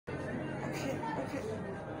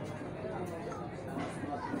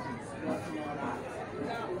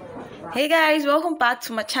Hey guys, welcome back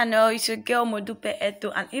to my channel. It's your girl Modupe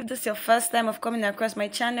Eto, and if this is your first time of coming across my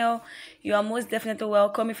channel, you are most definitely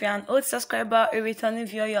welcome. If you're an old subscriber, a returning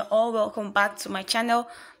viewer, you're all welcome back to my channel.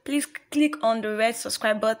 Please click on the red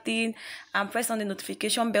subscribe button and press on the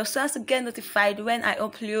notification bell so as to get notified when I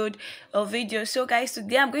upload a video. So guys,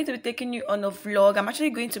 today I'm going to be taking you on a vlog. I'm actually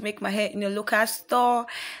going to make my hair in a local store,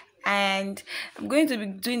 and I'm going to be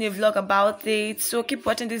doing a vlog about it, so keep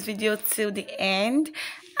watching this video till the end,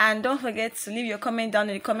 and don't forget to leave your comment down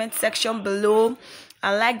in the comment section below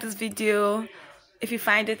and like this video if you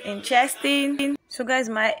find it interesting. So guys,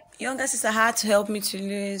 my younger sister had to help me to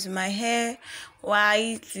lose my hair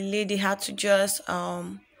while the lady had to just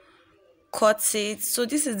cut it. So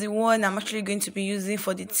this is the one I'm actually going to be using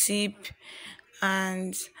for the tip,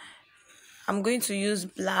 and I'm going to use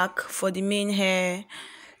black for the main hair.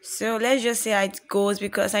 So let's just see how it goes,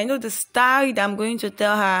 because I know the style that I'm going to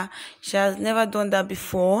tell her, she has never done that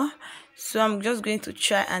before. So I'm just going to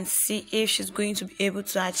try and see if she's going to be able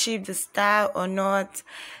to achieve the style or not.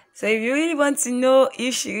 So if you really want to know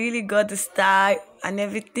if she really got the style and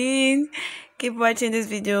everything, keep watching this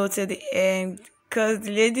video till the end, because the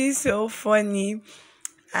lady is so funny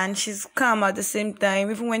and she's calm at the same time.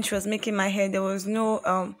 Even when she was making my hair, there was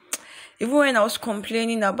no even when I was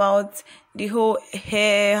complaining about the whole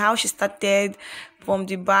hair, how she started from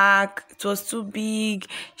the back, it was too big,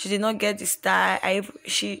 she did not get the style.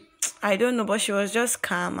 I don't know, but she was just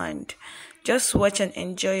calm. And just watch and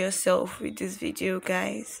enjoy yourself with this video,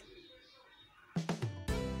 guys.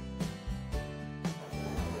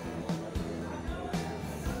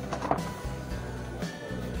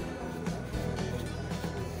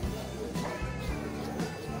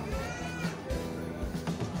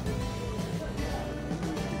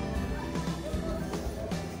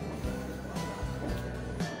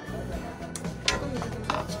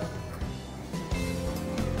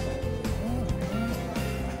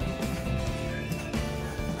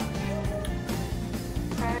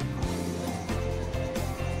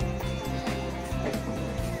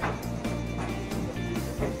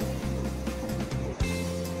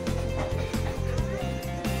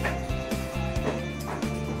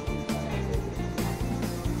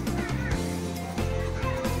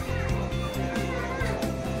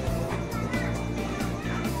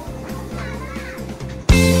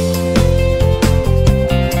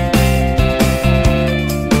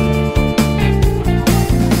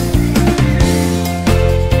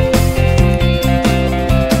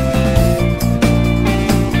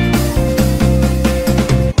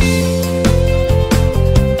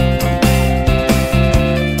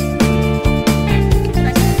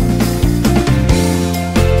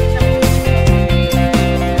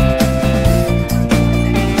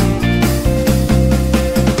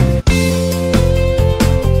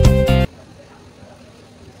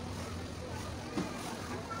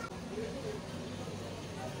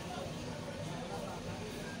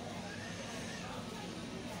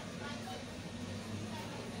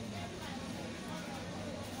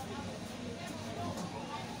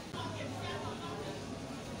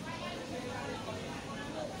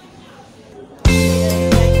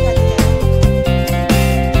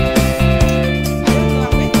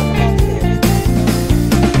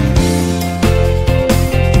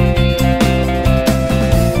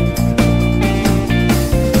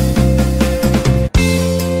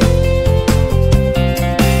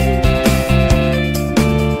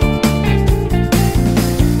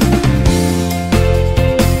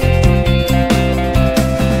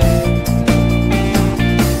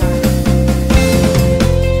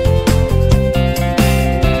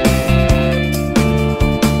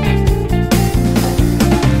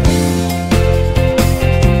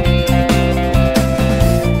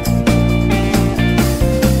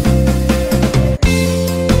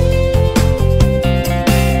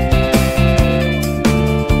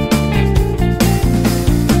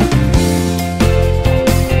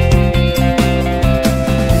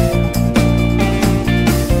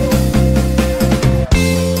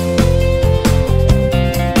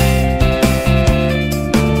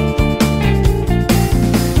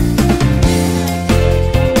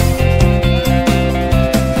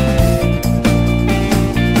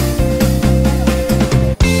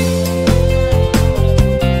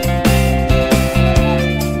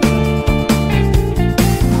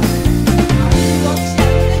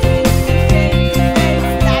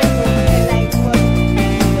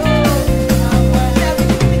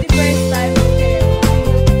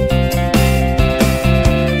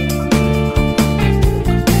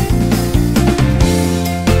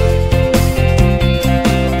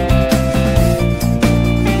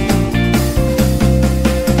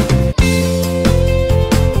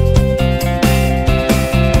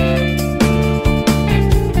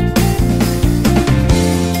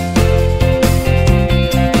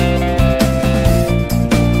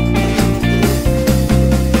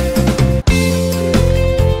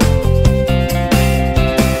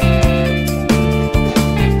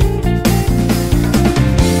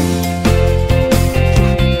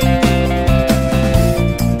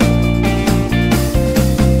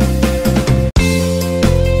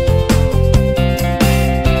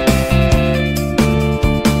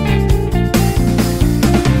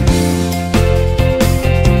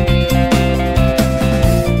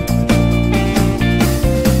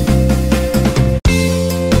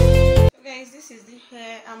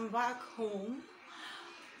 back home.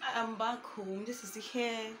 I'm back home. This is the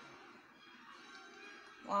hair.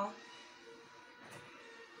 Wow.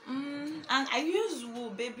 And I use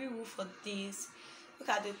wool, baby wool for this. Look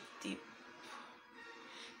at the tip.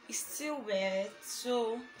 It's still wet,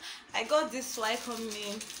 so I got this while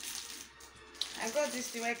coming. I got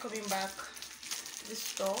this while coming back. This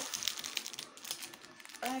stuff.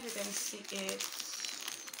 I don't know if you can see it.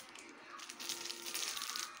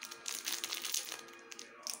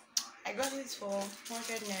 I got it for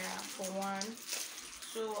 100 naira for one.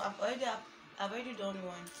 So I've already done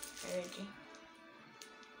one already.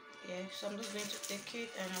 Yeah, so I'm just going to take it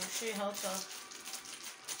and I'll show you how to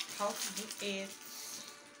do it.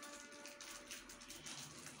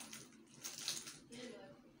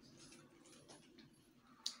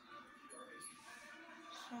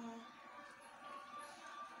 So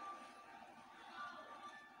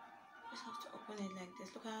just have to open it like this.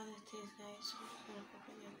 Look how it is, guys. So I'm just gonna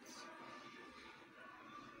open it.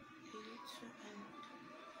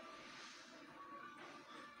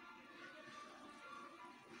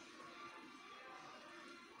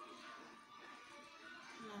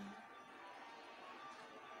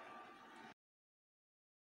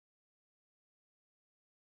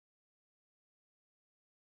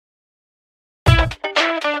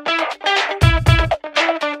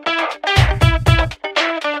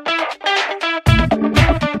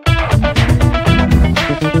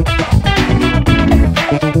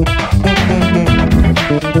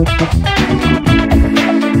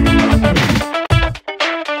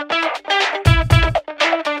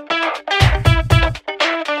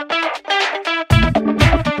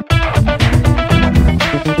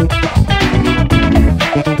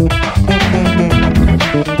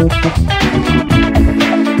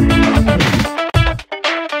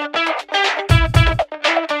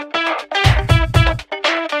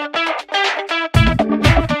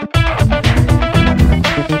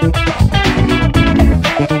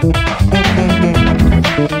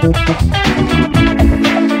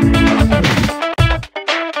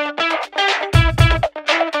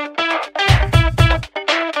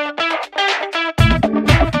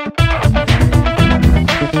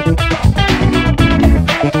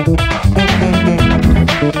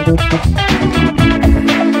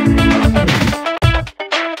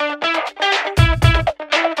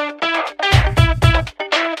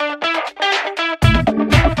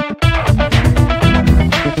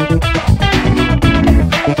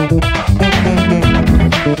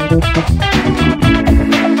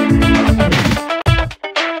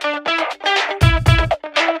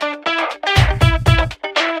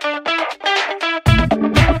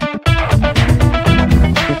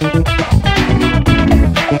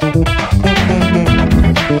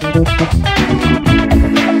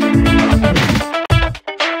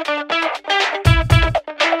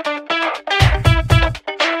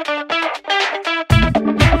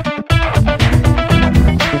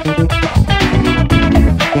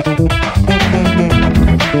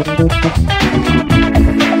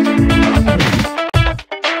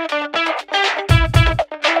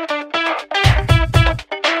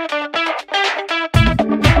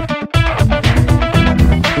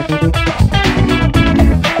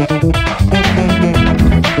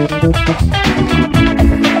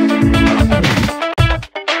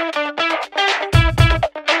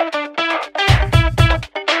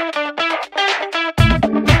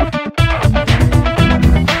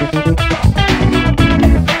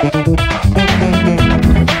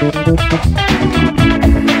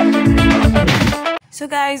 So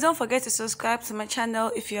guys, don't forget to subscribe to my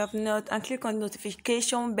channel if you have not, and click on the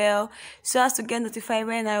notification bell so as to get notified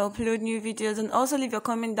when I upload new videos. And also leave your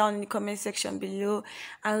comment down in the comment section below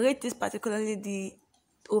and rate this particularly the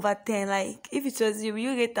over 10. Like if it was you, will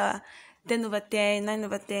you rate a 10 over 10, 9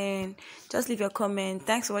 over 10? Just leave your comment.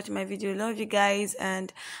 Thanks for watching my video. Love you guys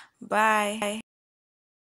and bye.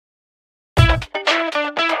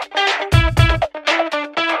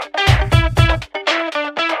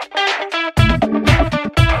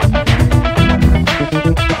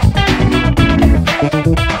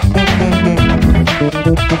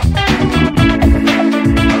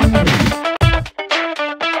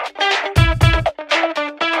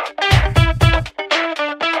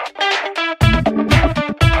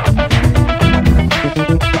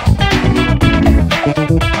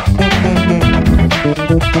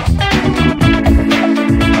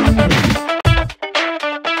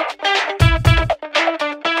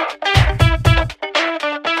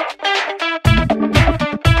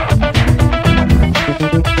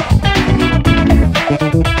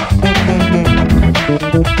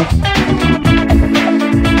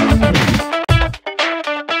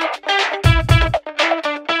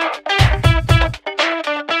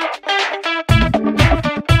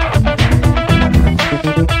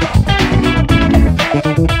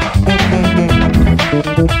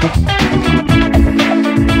 Bye.